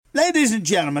Ladies and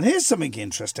gentlemen, here's something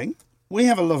interesting. We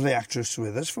have a lovely actress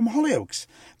with us from Hollyoaks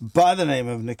by the name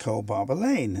of Nicole Barber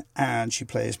Lane, and she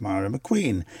plays Myra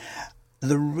McQueen.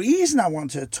 The reason I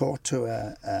wanted to talk to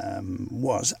her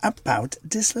was about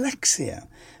dyslexia,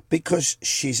 because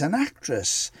she's an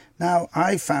actress. Now,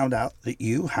 I found out that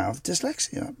you have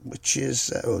dyslexia, which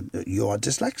is, you're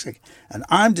dyslexic, and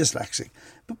I'm dyslexic.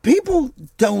 But people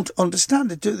don't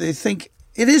understand it, do they? They think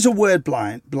it is a word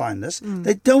blindness.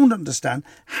 They don't understand.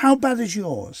 How bad is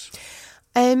yours?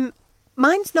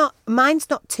 Mine's not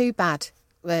too bad.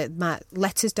 My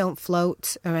letters don't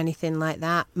float or anything like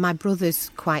that. My brother's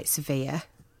quite severe.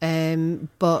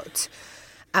 But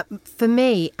for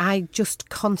me, I just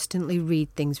constantly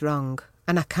read things wrong,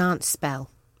 and I can't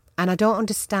spell. And I don't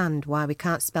understand why we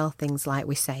can't spell things like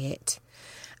we say it.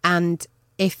 And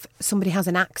if somebody has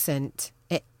an accent,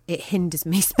 it hinders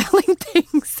me spelling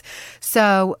things.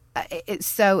 So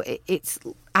it's.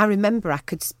 I remember I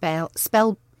could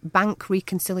spell bank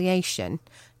reconciliation.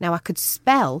 Now I could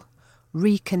spell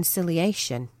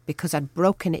reconciliation because I'd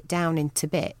broken it down into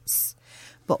bits.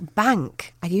 But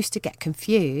bank, I used to get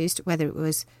confused whether it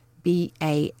was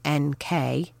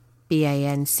B-A-N-K,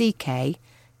 B-A-N-C-K,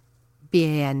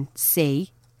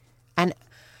 B-A-N-C. And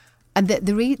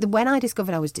when I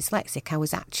discovered I was dyslexic, I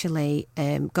was actually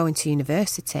going to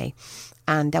university,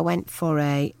 and I went for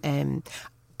I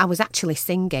was actually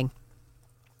singing,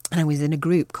 and I was in a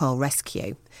group called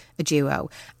Rescue, a duo,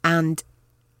 and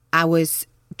I was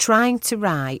trying to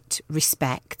write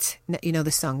respect, you know the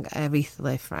song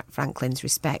Aretha Franklin's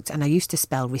Respect, and I used to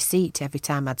spell receipt every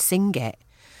time I'd sing it.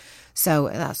 So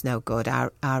that's no good,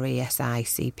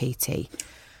 R-E-S-I-C-P-T.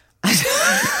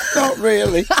 Not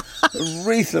really.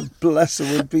 Aretha, bless her,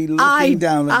 would be looking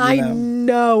down at you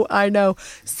now. I know.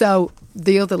 So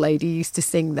the other lady used to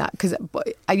sing that, because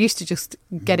I used to just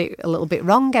get it a little bit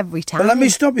wrong every time. But let me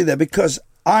stop you there, because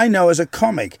I know as a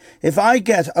comic, if I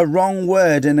get a wrong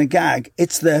word in a gag,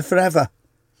 it's there forever.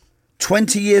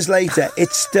 20 years later,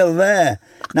 it's still there.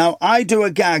 Now, I do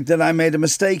a gag that I made a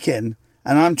mistake in,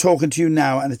 and I'm talking to you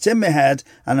now, and it's in my head,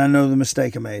 and I know the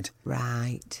mistake I made.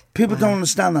 Right. People don't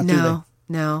understand that, do they?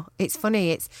 No. It's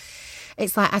funny. It's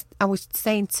like I was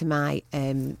saying to my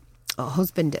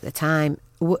husband at the time,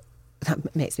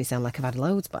 that makes me sound like I've had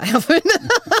loads, but I haven't.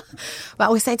 But I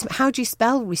was saying to him, how do you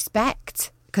spell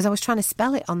respect? Because I was trying to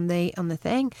spell it on the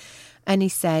thing. And he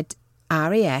said,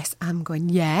 R-E-S. I'm going,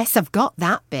 yes, I've got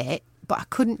that bit, but I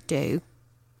couldn't do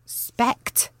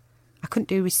spect. I couldn't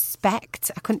do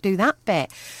respect. I couldn't do that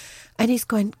bit. And he's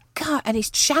going, God, and he's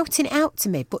shouting it out to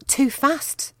me, but too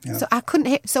fast. Yeah. So I couldn't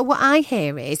hear. So what I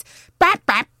hear is, bap,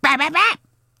 bap, bap, bap, bap.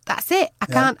 That's it. I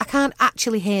can't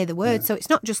actually hear the words. Yeah. So it's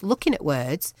not just looking at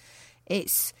words,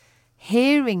 it's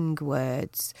hearing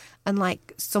words. And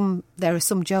like there are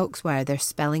some jokes where they're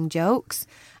spelling jokes.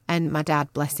 And my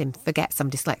dad, bless him, forgets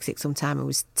I'm dyslexic sometime, and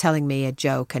was telling me a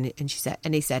joke, and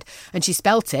he said, and she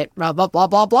spelt it, blah, blah, blah,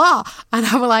 blah, blah. And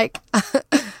I'm like,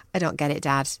 I don't get it,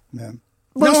 Dad. Yeah.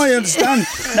 No, I understand.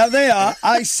 Now,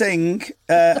 I sing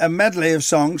a medley of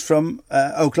songs from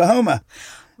Oklahoma.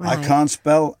 Right. I can't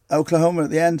spell Oklahoma at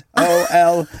the end.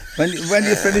 O-L, when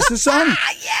you finish the song. Yeah.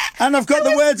 And I've got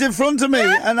the words in front of me,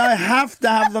 and I have to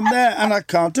have them there, and I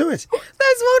can't do it.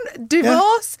 There's one,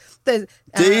 divorce. Yeah. There's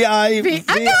D-I-V.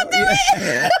 I can't do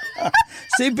it.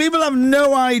 See, people have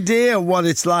no idea what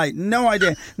it's like. No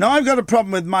idea. Now, I've got a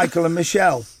problem with Michael and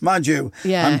Michelle. Mind you,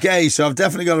 I'm gay, so I've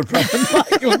definitely got a problem with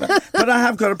Michael. But I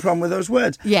have got a problem with those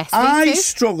words. Yes, I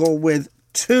struggle with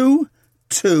two,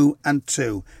 and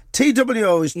two.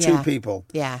 TWO is two people.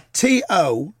 Yeah.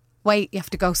 T-O. Wait, you have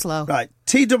to go slow. Right.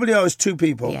 TWO is two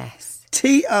people. Yes.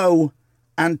 T-O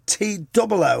and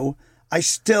T-double-O, I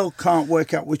still can't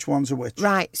work out which ones are which.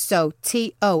 Right. So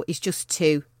T-O is just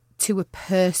to a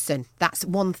person. That's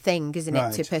one thing, isn't it?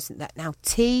 Right. To a person. Now,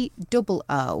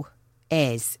 T-double-O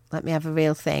is, let me have a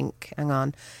real think. Hang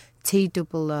on.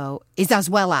 T-double-O is as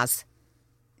well as.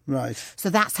 Right. So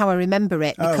that's how I remember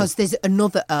it, because there's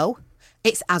another O.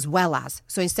 It's as well as.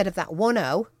 So instead of that one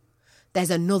O,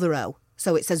 there's another O.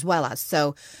 So it's as well as.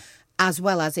 So as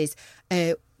well as is,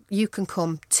 you can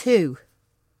come to.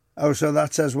 Oh, so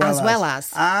that's as well as. As well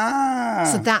as. Ah.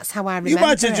 So that's how I remember You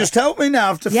might have just helped me now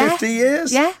after 50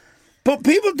 years. Yeah. But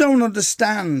people don't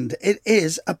understand. It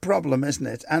is a problem, isn't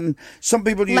it? And some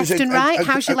people use left and right?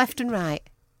 How's your left and right?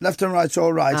 Left and right's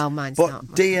all right. Oh, mine's but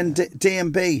not. D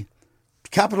and B.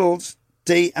 Capitals,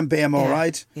 D and B, I'm all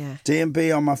right. Yeah. D and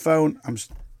B on my phone, I'm...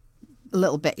 A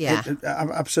little bit, yeah.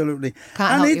 Absolutely.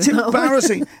 Can't and help it's you.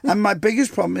 embarrassing. And my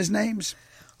biggest problem is names.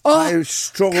 I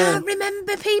struggle. Can't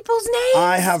remember people's names.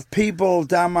 I have people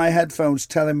down my headphones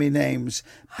telling me names,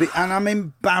 and I'm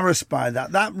embarrassed by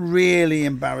that. That really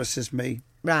embarrasses me.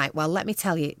 Right, well, let me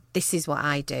tell you, this is what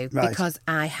I do, Right. because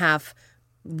I have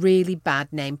really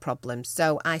bad name problems.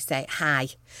 So I say, hi,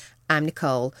 I'm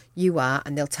Nicole, you are,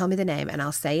 and they'll tell me the name, and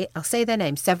I'll say it. I'll say their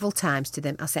name several times to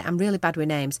them. I'll say, I'm really bad with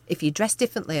names. If you dress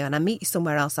differently and I meet you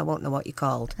somewhere else, I won't know what you're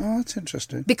called. Oh, that's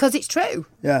interesting. Because it's true.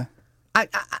 Yeah. I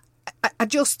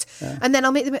just, and then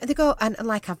I'll meet them, and they go, and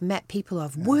like I've met people who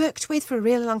I've worked with for a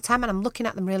really long time, and I'm looking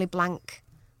at them really blank.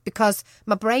 Because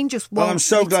my brain just won't. Well, I'm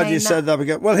so glad you said that.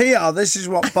 Because, well, here, this is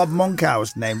what Bob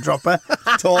Monkhouse, name dropper,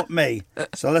 taught me.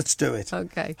 So let's do it.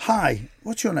 Okay. Hi,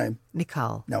 what's your name?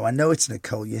 Nicole. No, I know it's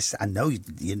Nicole. Yes, I know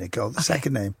you're Nicole. The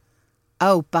second name.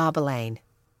 Oh, Barbara Lane.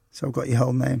 So I've got your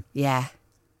whole name. Yeah.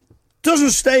 Doesn't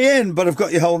stay in, but I've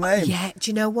got your whole name. Yeah. Do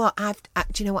you know what? Do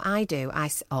you know what I do?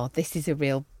 This is a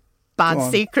real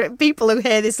bad secret. People who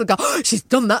hear this will go, oh, she's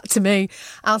done that to me.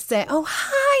 I'll say, oh,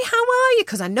 hi, how are you?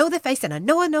 Because I know their face and I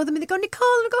know them. And they go, Nicole,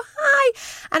 and I go, hi.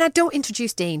 And I don't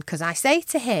introduce Dean, because I say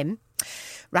to him,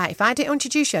 right, if I don't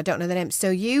introduce you, I don't know the name. So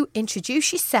you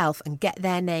introduce yourself and get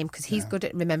their name, because he's good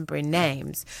at remembering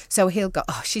names. So he'll go,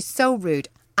 oh, she's so rude.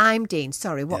 I'm Dean.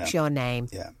 Sorry, what's your name?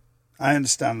 Yeah. I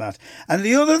understand that. And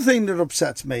the other thing that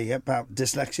upsets me about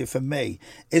dyslexia for me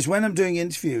is when I'm doing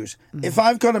interviews, if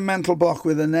I've got a mental block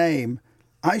with a name,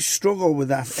 I struggle with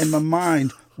that in my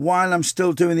mind while I'm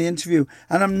still doing the interview.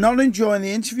 And I'm not enjoying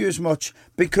the interview as much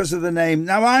because of the name.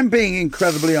 Now, I'm being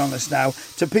incredibly honest now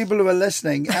to people who are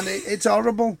listening, and it's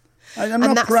horrible. I'm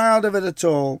not proud of it at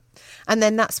all. And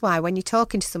then that's why when you're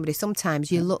talking to somebody,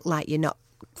 sometimes you look like you're not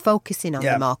focusing on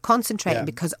them or concentrating,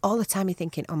 because all the time you're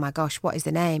thinking, oh my gosh, what is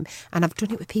the name? And I've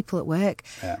done it with people at work.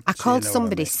 I called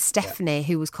somebody Stephanie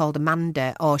who was called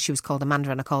Amanda, or she was called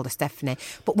Amanda and I called her Stephanie.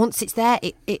 But once it's there,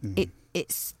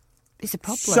 it's a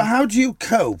problem. So how do you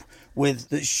cope with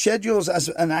the schedules as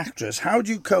an actress? How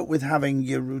do you cope with having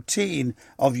your routine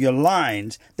of your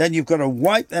lines, then you've got to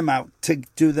wipe them out to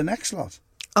do the next lot?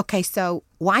 Okay, so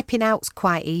wiping out's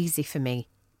quite easy for me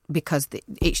because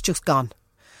it's just gone.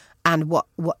 And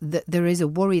there is a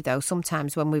worry, though,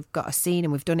 sometimes when we've got a scene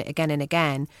and we've done it again and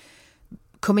again,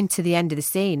 coming to the end of the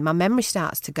scene, my memory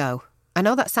starts to go. I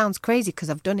know that sounds crazy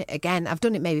because I've done it again. I've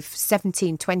done it maybe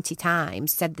 17, 20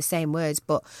 times, said the same words,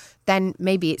 but then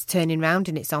maybe it's turning round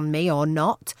and it's on me or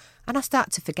not. And I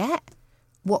start to forget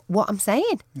what I'm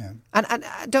saying. Yeah. And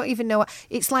I don't even know.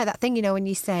 It's like that thing, when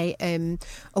you say,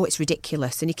 oh, it's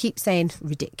ridiculous. And you keep saying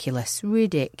ridiculous.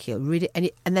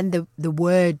 And then the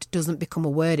word doesn't become a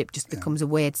word. It just becomes a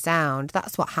weird sound.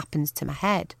 That's what happens to my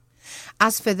head.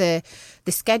 As for the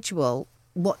schedule,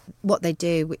 what they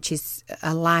do, which is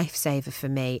a lifesaver for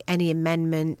me, any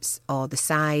amendments or the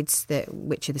sides,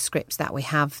 which are the scripts that we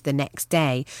have the next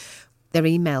day, they're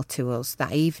emailed to us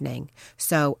that evening.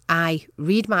 So I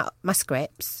read my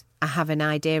scripts. I have an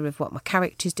idea of what my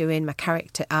character's doing, my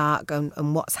character arc,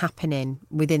 and what's happening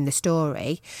within the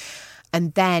story.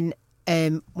 And then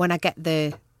when I get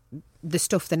the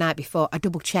stuff the night before, I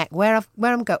double check where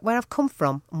I've come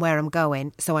from and where I'm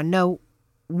going, so I know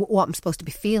what I'm supposed to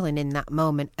be feeling in that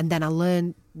moment. And then I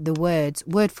learn the words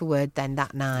word for word then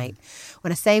that night.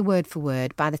 When I say word for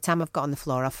word, by the time I've got on the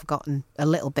floor, I've forgotten a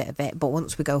little bit of it, but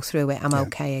once we go through it, I'm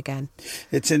okay again.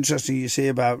 It's interesting you say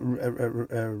about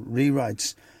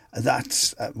rewrites.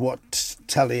 That's what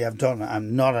telly I've done.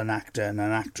 I'm not an actor and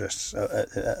an actress.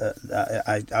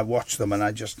 I watch them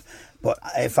but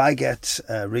if I get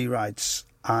rewrites,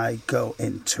 I go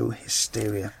into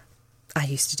hysteria. I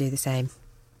used to do the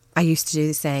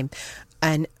same.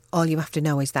 And all you have to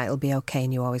know is that it'll be okay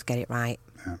and you always get it right.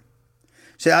 Yeah.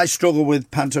 See, I struggle with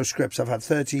panto scripts. I've had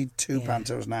 32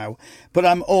 pantos now. But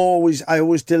I always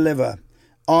deliver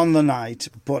on the night,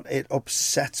 but it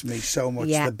upsets me so much,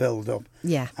 the build-up.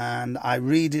 Yeah. And I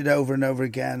read it over and over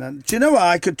again. And do you know what?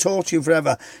 I could talk to you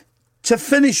forever. To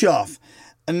finish off,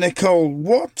 Nicole,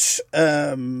 what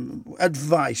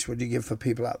advice would you give for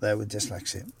people out there with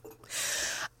dyslexia?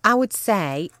 I would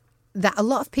say that a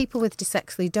lot of people with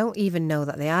dyslexia don't even know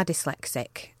that they are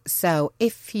dyslexic. So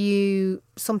if you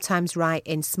sometimes write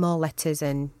in small letters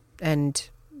and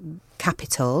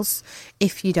capitals,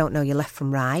 if you don't know your left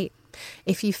from right,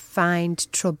 if you find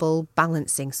trouble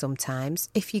balancing sometimes,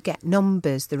 if you get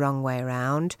numbers the wrong way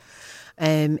around,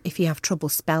 if you have trouble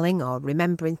spelling or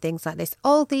remembering things like this,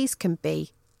 all these can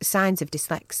be signs of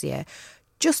dyslexia.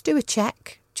 Just do a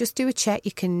check. I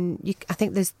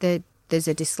think there's a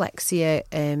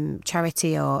dyslexia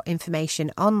charity or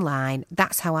information online.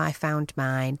 That's how I found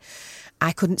mine.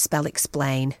 I couldn't spell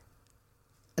explain.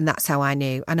 And that's how I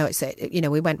knew. I know it's,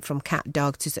 we went from cat,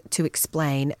 dog to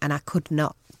explain, and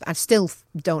I still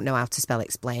don't know how to spell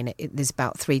explain. There's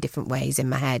about 3 different ways in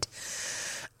my head.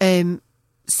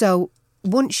 So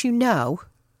once you know,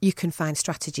 you can find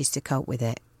strategies to cope with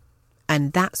it.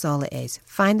 And that's all it is.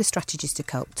 Find the strategies to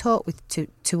cope. Talk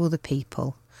to other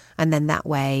people. And then that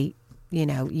way,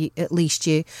 at least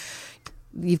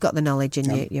you've got the knowledge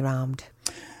and you're armed.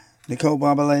 Nicole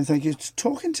Barber Lane, thank you for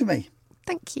talking to me.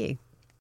 Thank you.